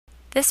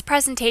This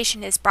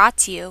presentation is brought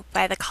to you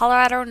by the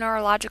Colorado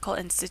Neurological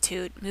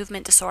Institute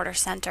Movement Disorder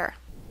Center.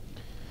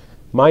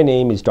 My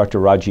name is Dr.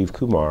 Rajeev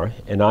Kumar,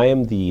 and I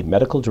am the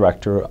Medical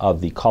Director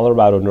of the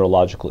Colorado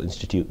Neurological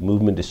Institute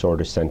Movement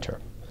Disorder Center.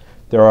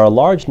 There are a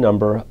large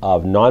number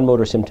of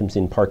non-motor symptoms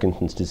in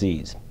Parkinson's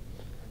disease.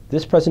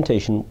 This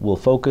presentation will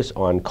focus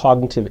on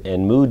cognitive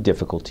and mood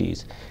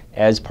difficulties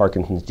as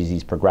Parkinson's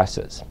disease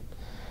progresses.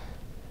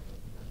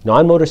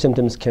 Non-motor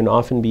symptoms can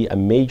often be a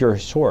major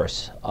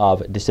source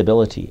of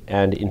disability,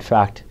 and in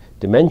fact,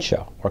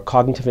 dementia or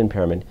cognitive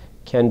impairment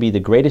can be the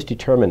greatest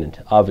determinant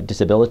of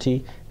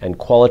disability and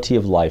quality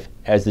of life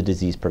as the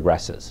disease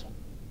progresses.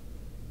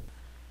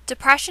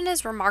 Depression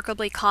is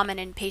remarkably common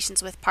in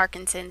patients with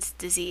Parkinson's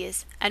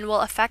disease and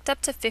will affect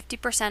up to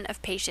 50%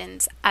 of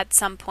patients at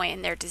some point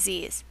in their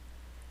disease.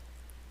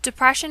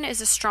 Depression is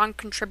a strong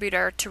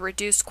contributor to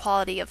reduced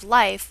quality of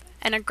life,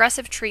 and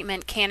aggressive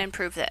treatment can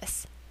improve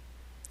this.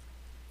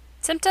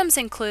 Symptoms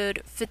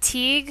include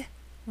fatigue,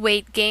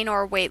 weight gain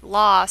or weight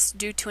loss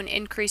due to an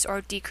increase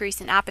or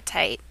decrease in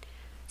appetite,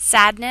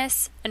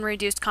 sadness, and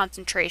reduced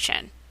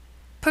concentration.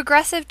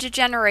 Progressive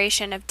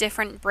degeneration of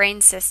different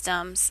brain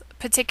systems,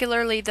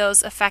 particularly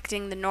those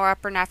affecting the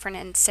norepinephrine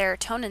and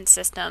serotonin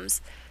systems,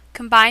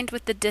 combined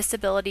with the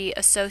disability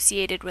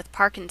associated with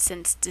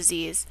Parkinson's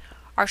disease,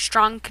 are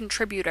strong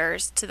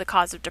contributors to the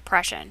cause of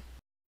depression.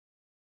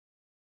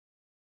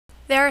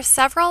 There are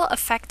several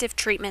effective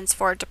treatments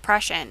for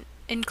depression,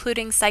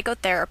 including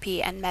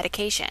psychotherapy and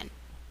medication.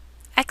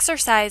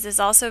 Exercise is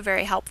also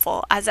very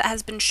helpful, as it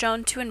has been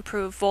shown to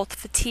improve both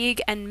fatigue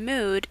and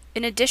mood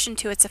in addition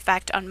to its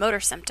effect on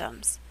motor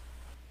symptoms.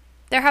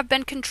 There have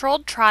been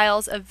controlled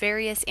trials of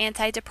various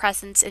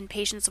antidepressants in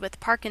patients with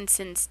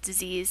Parkinson's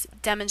disease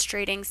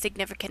demonstrating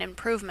significant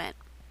improvement.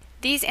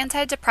 These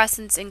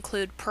antidepressants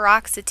include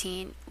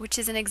paroxetine, which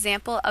is an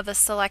example of a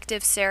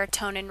selective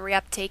serotonin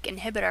reuptake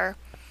inhibitor,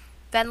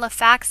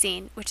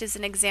 venlafaxine, which is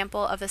an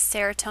example of a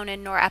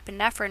serotonin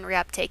norepinephrine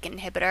reuptake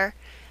inhibitor,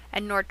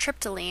 and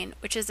nortriptyline,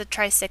 which is a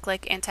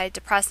tricyclic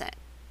antidepressant.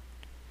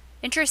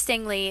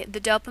 Interestingly,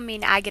 the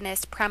dopamine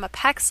agonist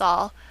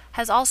pramipexole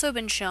has also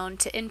been shown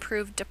to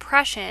improve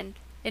depression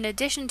in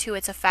addition to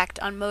its effect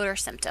on motor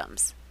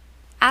symptoms.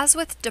 As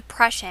with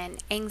depression,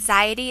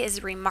 anxiety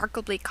is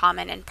remarkably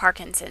common in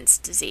Parkinson's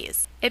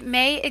disease. It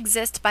may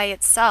exist by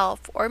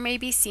itself or may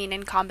be seen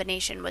in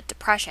combination with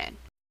depression.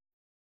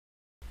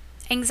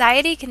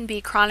 Anxiety can be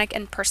chronic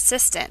and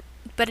persistent,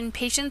 but in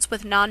patients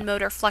with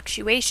non-motor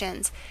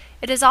fluctuations,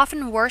 it is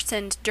often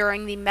worsened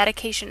during the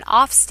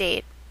medication-off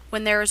state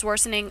when there is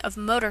worsening of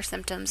motor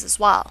symptoms as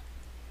well.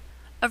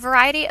 A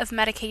variety of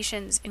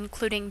medications,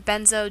 including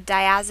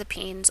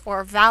benzodiazepines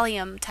or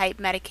Valium-type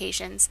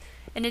medications,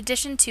 in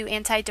addition to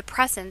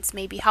antidepressants,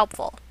 may be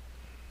helpful.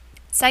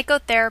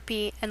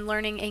 Psychotherapy and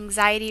learning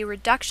anxiety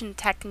reduction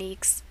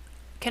techniques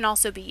can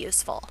also be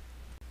useful.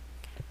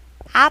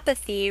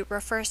 Apathy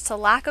refers to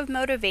lack of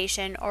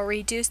motivation or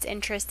reduced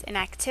interest in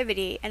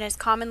activity and is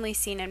commonly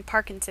seen in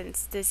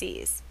Parkinson's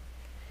disease.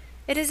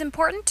 It is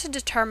important to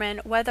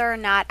determine whether or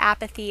not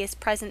apathy is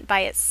present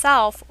by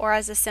itself or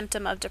as a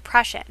symptom of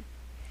depression.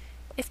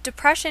 If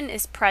depression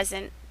is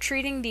present,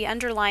 treating the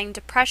underlying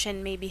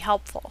depression may be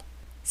helpful.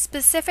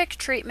 Specific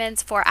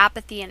treatments for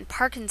apathy in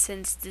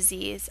Parkinson's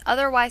disease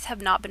otherwise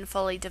have not been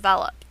fully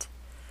developed.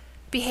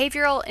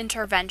 Behavioral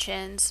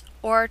interventions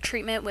or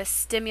treatment with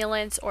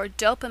stimulants or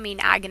dopamine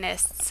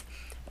agonists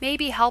may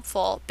be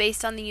helpful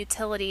based on the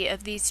utility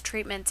of these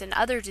treatments in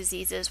other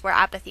diseases where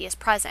apathy is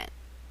present.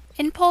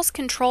 Impulse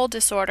control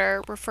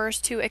disorder refers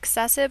to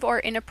excessive or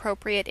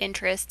inappropriate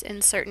interest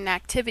in certain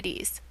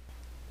activities.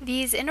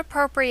 These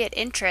inappropriate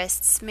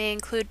interests may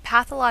include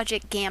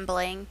pathologic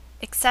gambling,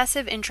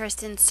 excessive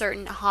interest in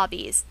certain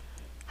hobbies,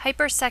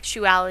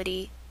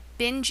 hypersexuality,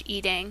 binge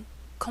eating,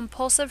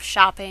 compulsive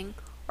shopping,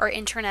 or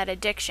internet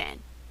addiction.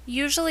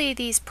 Usually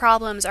these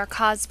problems are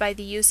caused by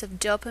the use of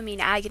dopamine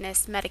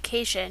agonist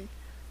medication,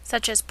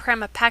 such as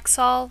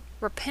pramipexole,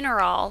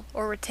 ropinirole,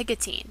 or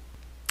rotigotine.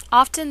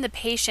 Often the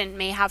patient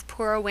may have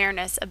poor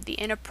awareness of the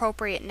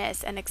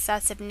inappropriateness and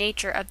excessive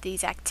nature of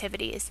these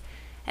activities,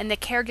 and the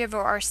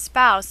caregiver or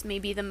spouse may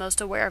be the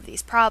most aware of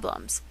these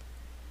problems.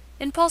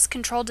 Impulse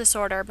control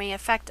disorder may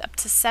affect up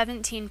to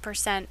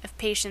 17% of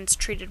patients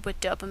treated with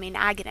dopamine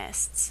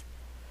agonists.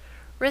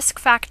 Risk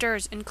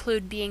factors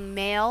include being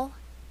male,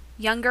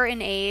 younger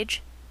in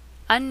age,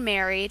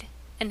 unmarried,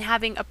 and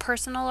having a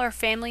personal or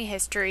family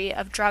history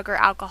of drug or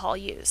alcohol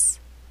use.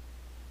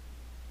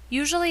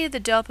 Usually the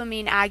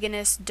dopamine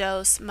agonist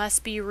dose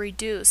must be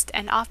reduced,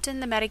 and often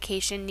the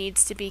medication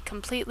needs to be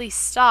completely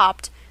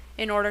stopped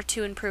in order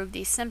to improve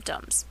these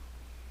symptoms.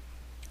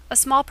 A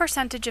small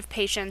percentage of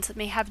patients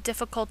may have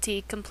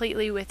difficulty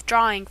completely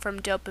withdrawing from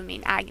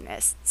dopamine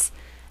agonists,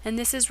 and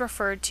this is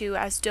referred to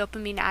as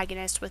dopamine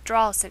agonist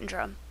withdrawal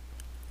syndrome.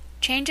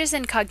 Changes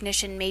in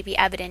cognition may be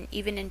evident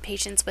even in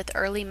patients with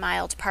early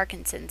mild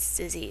Parkinson's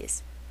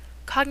disease.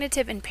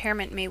 Cognitive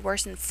impairment may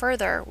worsen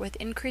further with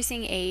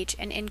increasing age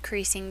and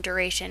increasing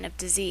duration of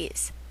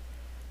disease.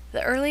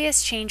 The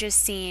earliest changes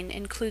seen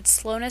include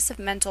slowness of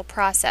mental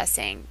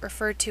processing,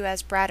 referred to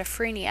as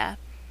bradiphrenia,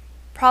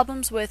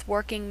 problems with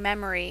working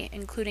memory,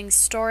 including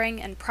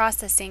storing and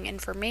processing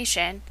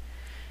information,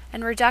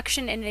 and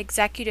reduction in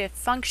executive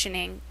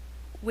functioning,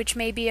 which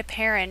may be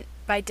apparent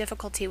by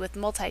difficulty with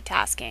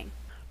multitasking.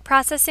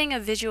 Processing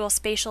of visual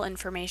spatial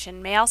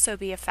information may also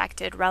be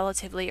affected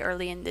relatively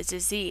early in the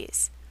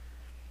disease.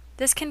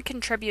 This can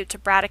contribute to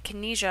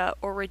bradykinesia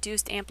or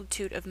reduced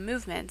amplitude of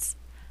movements,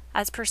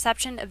 as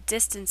perception of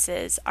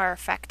distances are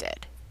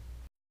affected.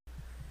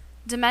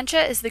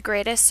 Dementia is the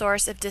greatest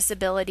source of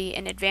disability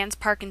in advanced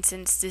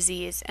Parkinson's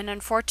disease and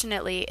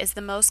unfortunately is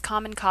the most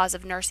common cause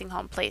of nursing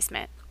home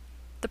placement.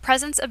 The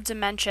presence of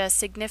dementia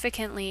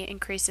significantly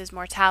increases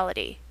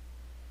mortality.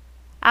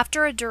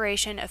 After a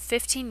duration of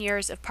 15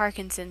 years of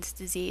Parkinson's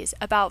disease,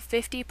 about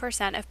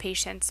 50% of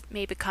patients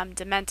may become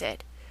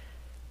demented.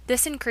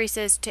 This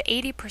increases to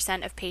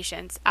 80% of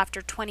patients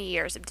after 20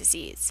 years of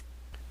disease.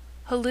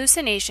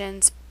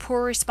 Hallucinations,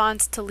 poor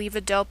response to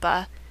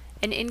levodopa,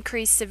 and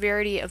increased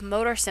severity of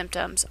motor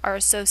symptoms are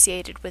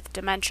associated with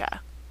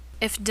dementia.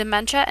 If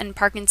dementia and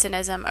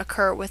Parkinsonism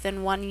occur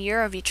within 1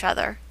 year of each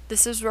other,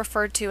 this is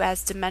referred to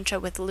as dementia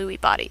with Lewy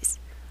bodies.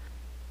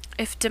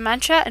 If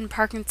dementia and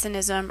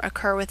Parkinsonism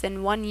occur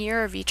within 1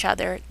 year of each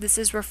other, this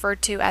is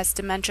referred to as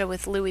dementia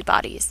with Lewy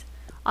bodies.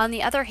 On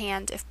the other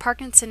hand, if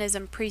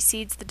Parkinsonism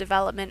precedes the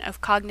development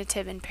of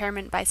cognitive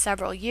impairment by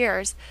several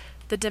years,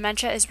 the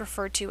dementia is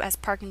referred to as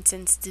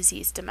Parkinson's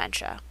disease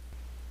dementia.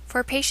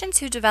 For patients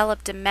who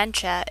develop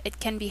dementia, it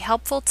can be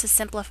helpful to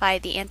simplify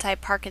the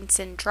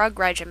anti-Parkinson drug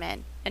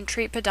regimen and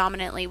treat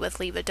predominantly with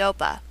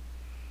levodopa.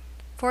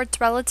 For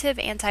its relative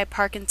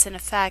anti-Parkinson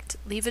effect,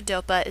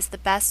 levodopa is the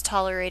best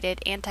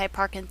tolerated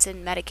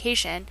anti-Parkinson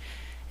medication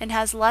and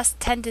has less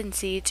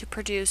tendency to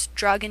produce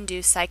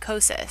drug-induced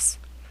psychosis.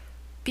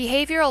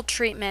 Behavioral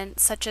treatment,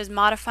 such as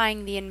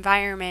modifying the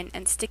environment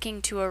and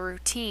sticking to a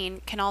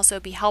routine, can also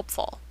be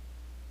helpful.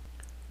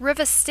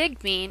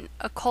 Rivastigmine,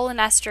 a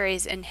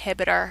cholinesterase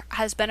inhibitor,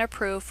 has been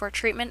approved for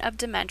treatment of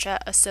dementia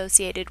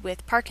associated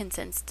with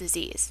Parkinson's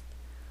disease.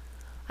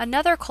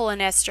 Another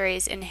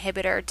cholinesterase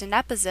inhibitor,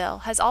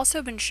 donepezil, has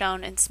also been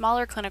shown in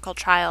smaller clinical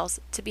trials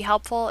to be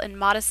helpful in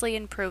modestly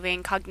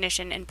improving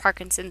cognition in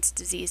Parkinson's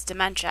disease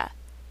dementia.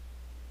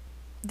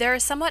 There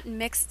is somewhat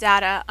mixed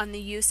data on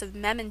the use of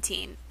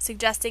memantine,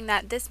 suggesting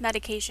that this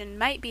medication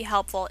might be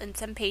helpful in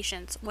some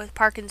patients with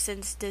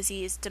Parkinson's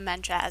disease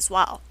dementia as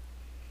well.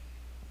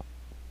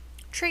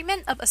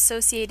 Treatment of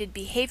associated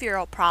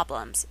behavioral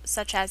problems,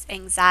 such as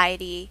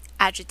anxiety,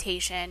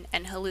 agitation,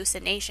 and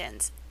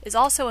hallucinations, is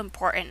also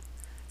important,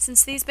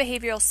 since these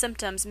behavioral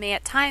symptoms may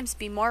at times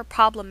be more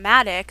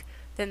problematic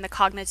than the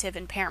cognitive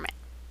impairment.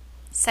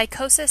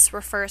 Psychosis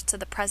refers to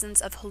the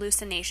presence of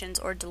hallucinations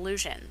or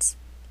delusions.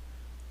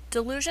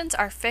 Delusions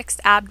are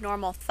fixed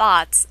abnormal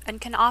thoughts and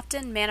can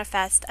often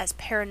manifest as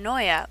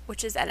paranoia,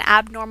 which is an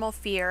abnormal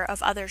fear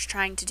of others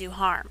trying to do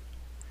harm.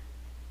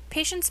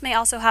 Patients may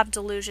also have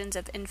delusions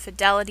of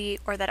infidelity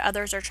or that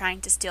others are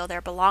trying to steal their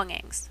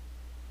belongings.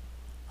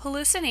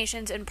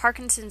 Hallucinations in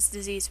Parkinson's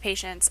disease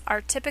patients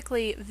are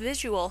typically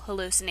visual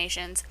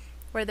hallucinations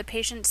where the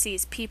patient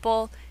sees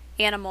people,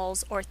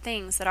 animals, or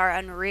things that are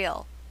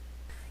unreal.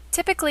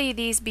 Typically,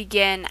 these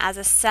begin as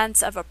a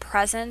sense of a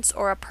presence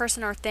or a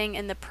person or thing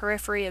in the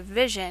periphery of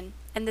vision,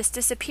 and this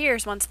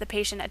disappears once the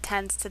patient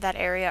attends to that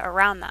area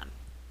around them.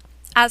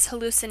 As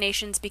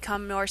hallucinations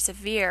become more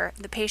severe,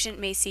 the patient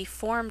may see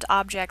formed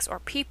objects or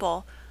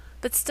people,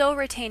 but still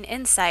retain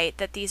insight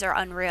that these are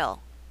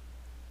unreal.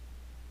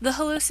 The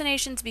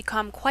hallucinations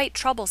become quite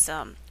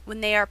troublesome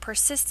when they are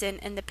persistent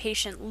and the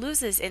patient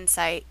loses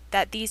insight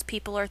that these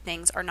people or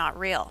things are not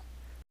real.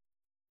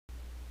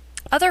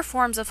 Other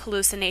forms of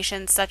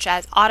hallucinations, such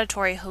as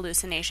auditory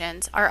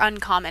hallucinations, are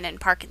uncommon in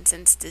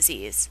Parkinson's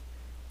disease.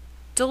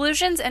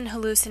 Delusions and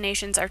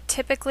hallucinations are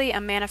typically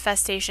a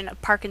manifestation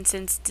of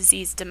Parkinson's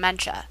disease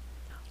dementia.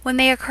 When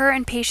they occur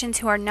in patients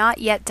who are not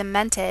yet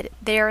demented,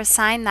 they are a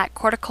sign that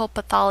cortical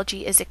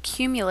pathology is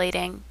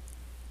accumulating,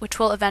 which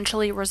will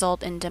eventually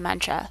result in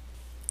dementia.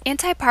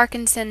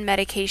 Anti-Parkinson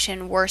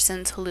medication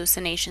worsens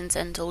hallucinations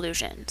and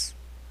delusions.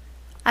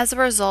 As a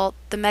result,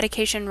 the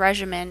medication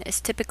regimen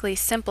is typically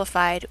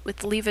simplified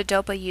with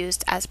levodopa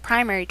used as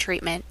primary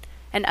treatment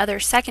and other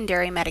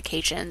secondary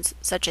medications,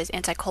 such as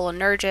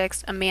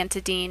anticholinergics,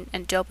 amantadine,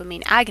 and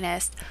dopamine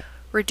agonists,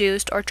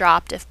 reduced or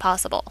dropped if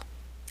possible.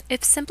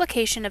 If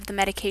simplification of the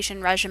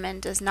medication regimen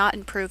does not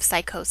improve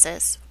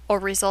psychosis or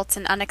results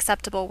in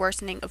unacceptable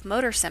worsening of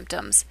motor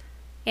symptoms,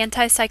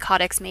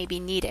 antipsychotics may be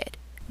needed.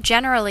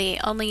 Generally,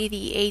 only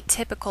the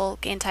atypical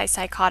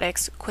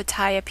antipsychotics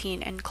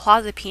quetiapine and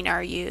clozapine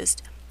are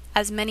used,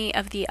 as many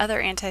of the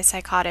other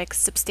antipsychotics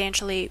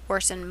substantially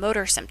worsen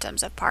motor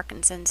symptoms of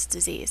Parkinson's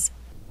disease.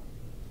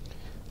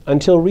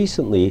 Until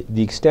recently,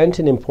 the extent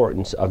and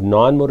importance of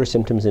non-motor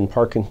symptoms in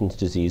Parkinson's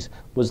disease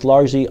was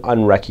largely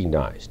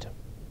unrecognized.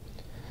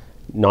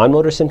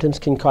 Non-motor symptoms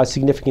can cause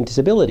significant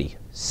disability,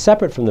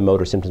 separate from the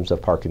motor symptoms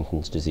of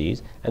Parkinson's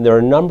disease, and there are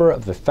a number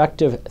of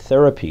effective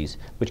therapies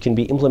which can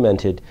be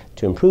implemented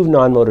to improve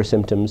non-motor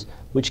symptoms,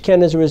 which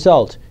can, as a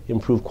result,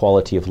 improve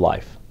quality of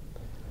life.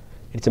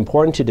 It's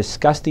important to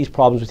discuss these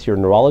problems with your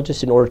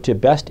neurologist in order to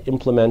best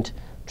implement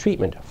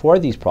treatment for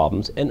these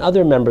problems, and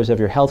other members of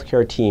your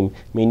healthcare team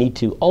may need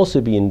to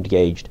also be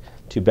engaged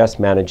to best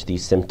manage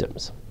these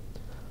symptoms.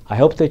 I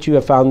hope that you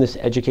have found this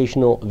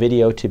educational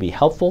video to be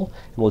helpful,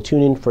 and will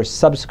tune in for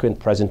subsequent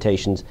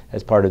presentations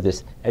as part of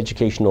this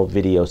educational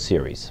video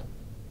series.